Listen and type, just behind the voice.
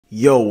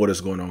Yo, what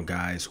is going on,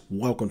 guys?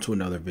 Welcome to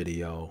another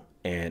video.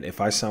 And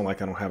if I sound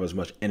like I don't have as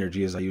much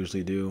energy as I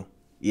usually do,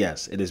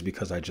 yes, it is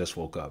because I just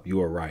woke up. You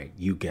are right.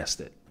 You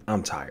guessed it.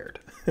 I'm tired.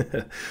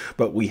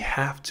 But we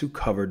have to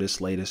cover this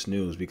latest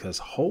news because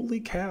holy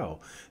cow,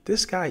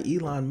 this guy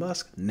Elon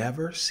Musk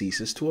never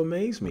ceases to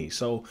amaze me.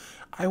 So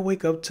I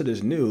wake up to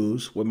this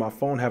news with my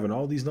phone having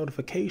all these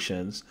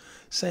notifications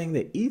saying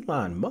that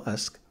Elon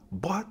Musk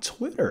bought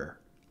Twitter.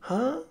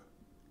 Huh?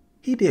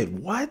 He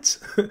did what?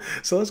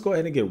 So let's go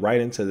ahead and get right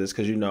into this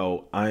because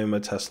I am a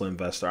Tesla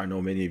investor. I know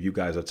many of you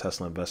guys are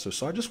Tesla investors.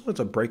 So I just wanted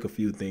to break a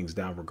few things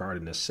down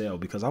regarding this sale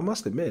because I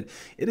must admit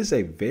it is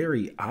a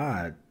very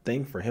odd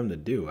thing for him to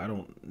do. I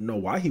don't know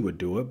why he would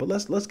do it, but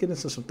let's get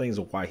into some things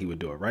of why he would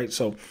do it, right?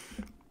 So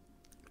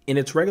in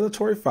its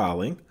regulatory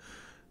filing,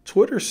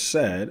 Twitter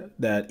said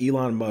that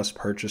Elon Musk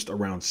purchased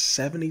around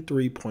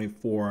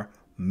 73.4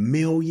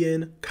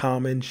 million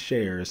common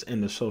shares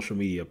in the social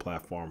media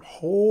platform.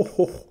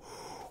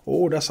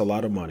 Oh, that's a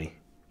lot of money.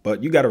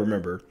 But you got to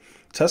remember,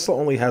 Tesla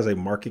only has a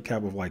market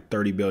cap of like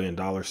 $30 billion,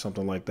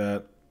 something like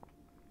that.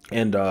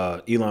 And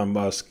Elon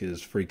Musk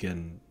has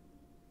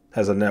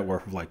a net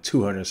worth of like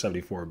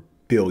 $274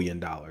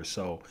 billion.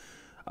 So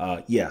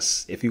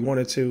yes, if he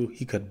wanted to,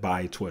 he could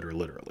buy Twitter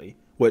literally,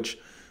 which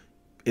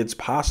it's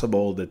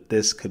possible that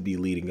this could be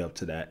leading up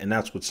to that. And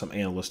that's what some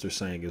analysts are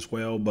saying as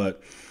well.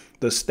 But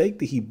the stake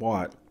that he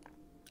bought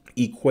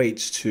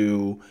equates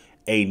to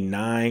a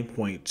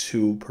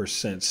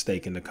 9.2%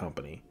 stake in the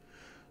company.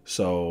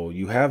 So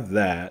you have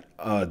that.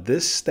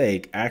 This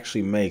stake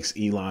actually makes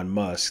Elon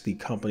Musk the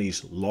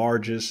company's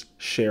largest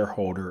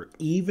shareholder,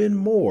 even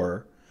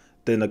more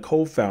than the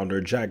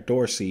co-founder, Jack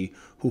Dorsey,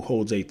 who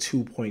holds a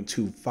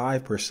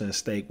 2.25%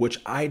 stake, which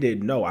I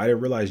didn't know. I didn't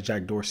realize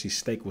Jack Dorsey's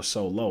stake was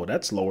so low.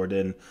 That's lower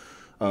than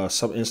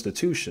some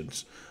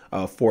institutions.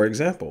 For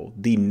example,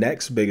 the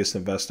next biggest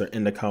investor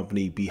in the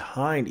company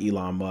behind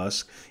Elon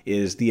Musk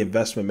is the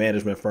investment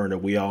management firm that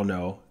we all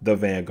know, the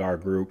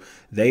Vanguard Group.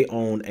 They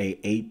own a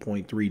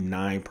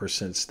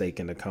 8.39% stake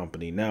in the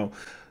company. Now,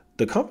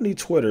 the company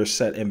Twitter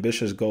set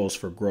ambitious goals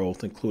for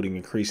growth, including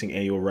increasing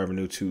annual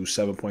revenue to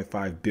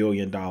 $7.5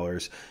 billion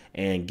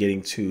and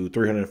getting to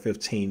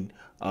 315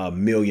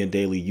 million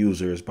daily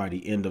users by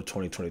the end of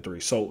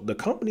 2023. So the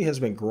company has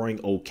been growing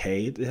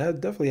okay. It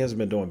definitely hasn't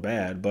been doing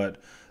bad, but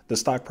the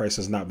stock price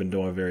has not been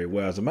doing very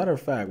well. As a matter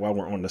of fact, while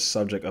we're on the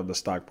subject of the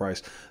stock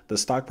price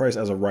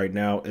as of right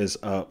now is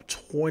up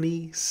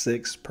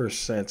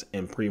 26%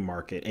 in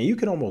pre-market. And you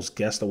can almost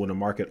guess that when the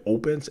market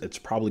opens, it's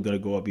probably going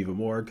to go up even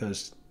more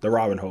because the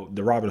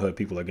Robinhood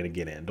people are going to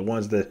get in. The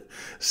ones that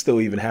still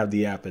even have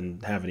the app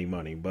and have any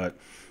money. But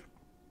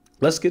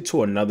let's get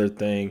to another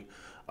thing.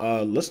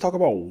 Let's talk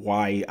about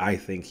why I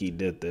think he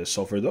did this.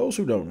 So for those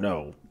who don't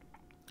know,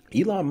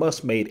 Elon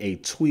Musk made a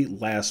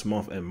tweet last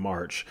month in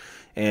March,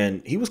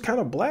 and he was kind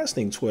of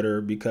blasting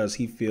Twitter because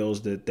he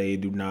feels that they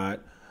do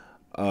not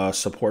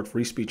support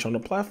free speech on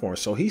the platform.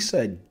 So he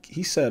said,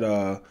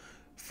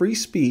 free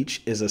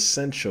speech is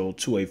essential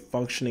to a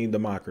functioning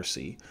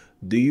democracy.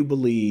 Do you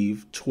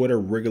believe Twitter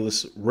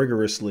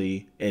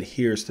rigorously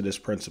adheres to this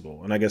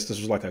principle? And I guess this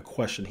was like a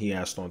question he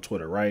asked on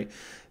Twitter, right?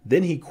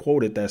 Then he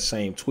quoted that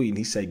same tweet and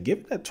he said,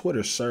 given that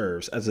Twitter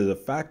serves as a de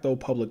facto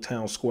public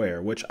town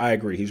square, which I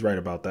agree, he's right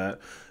about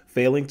that,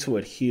 failing to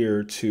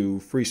adhere to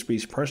free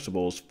speech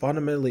principles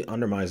fundamentally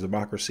undermines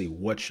democracy.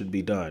 What should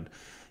be done?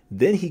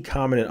 Then he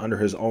commented under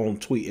his own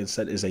tweet and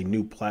said, is a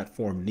new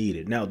platform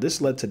needed? Now, this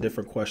led to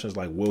different questions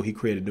like, will he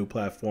create a new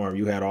platform?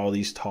 You had all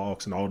these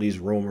talks and all these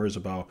rumors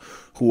about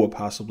who would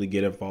possibly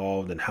get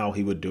involved and how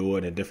he would do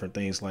it and different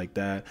things like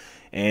that.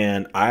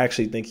 And I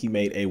actually think he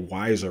made a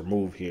wiser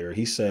move here.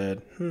 He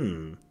said,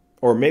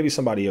 or maybe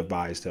somebody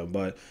advised him,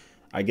 but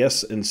I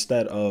guess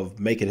instead of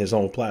making his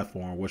own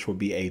platform, which would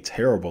be a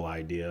terrible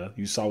idea,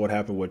 you saw what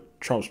happened with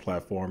Trump's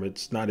platform.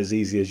 It's not as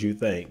easy as you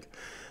think.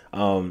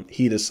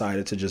 He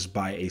decided to just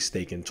buy a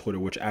stake in Twitter,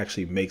 which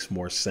actually makes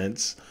more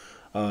sense,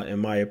 in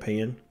my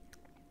opinion.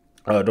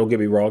 Don't get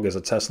me wrong, as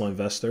a Tesla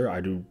investor, I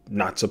do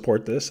not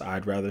support this.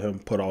 I'd rather him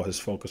put all his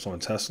focus on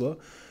Tesla.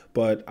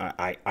 But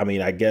I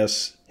mean, I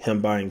guess him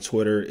buying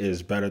Twitter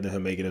is better than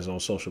him making his own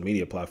social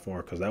media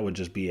platform because that would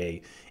just be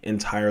a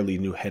entirely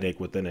new headache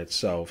within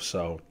itself.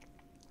 So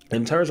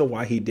in terms of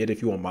why he did,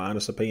 if you want my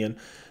honest opinion,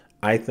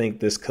 I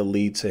think this could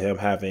lead to him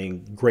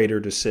having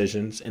greater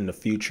decisions in the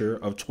future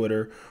of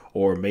Twitter,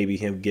 or maybe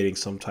him getting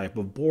some type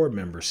of board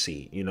member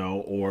seat,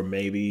 or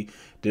maybe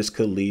this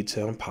could lead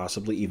to him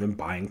possibly even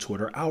buying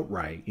Twitter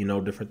outright,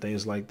 different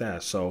things like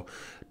that. So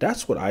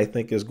that's what I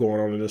think is going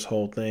on in this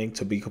whole thing.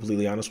 To be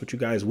completely honest with you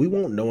guys, we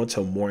won't know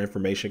until more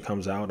information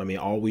comes out. I mean,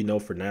 all we know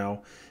for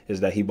now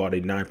is that he bought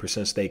a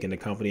 9% stake in the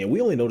company. And we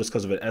only know this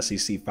because of an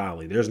SEC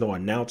filing. There's no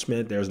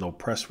announcement. There's no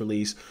press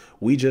release.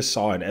 We just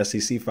saw an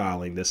SEC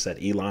filing that said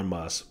Elon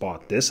Musk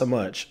bought this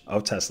much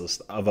of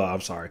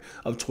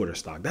of Twitter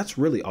stock. That's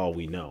really all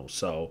we know.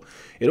 So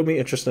it'll be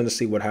interesting to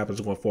see what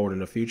happens going forward in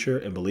the future.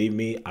 And believe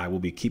me, I will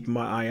be keeping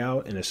my eye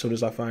out. And as soon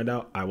as I find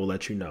out, I will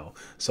let you know.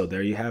 So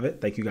there you have it.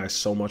 Thank you guys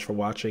so much for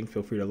watching.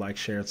 Feel free to like,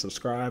 share, and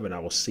subscribe. And I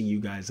will see you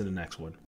guys in the next one.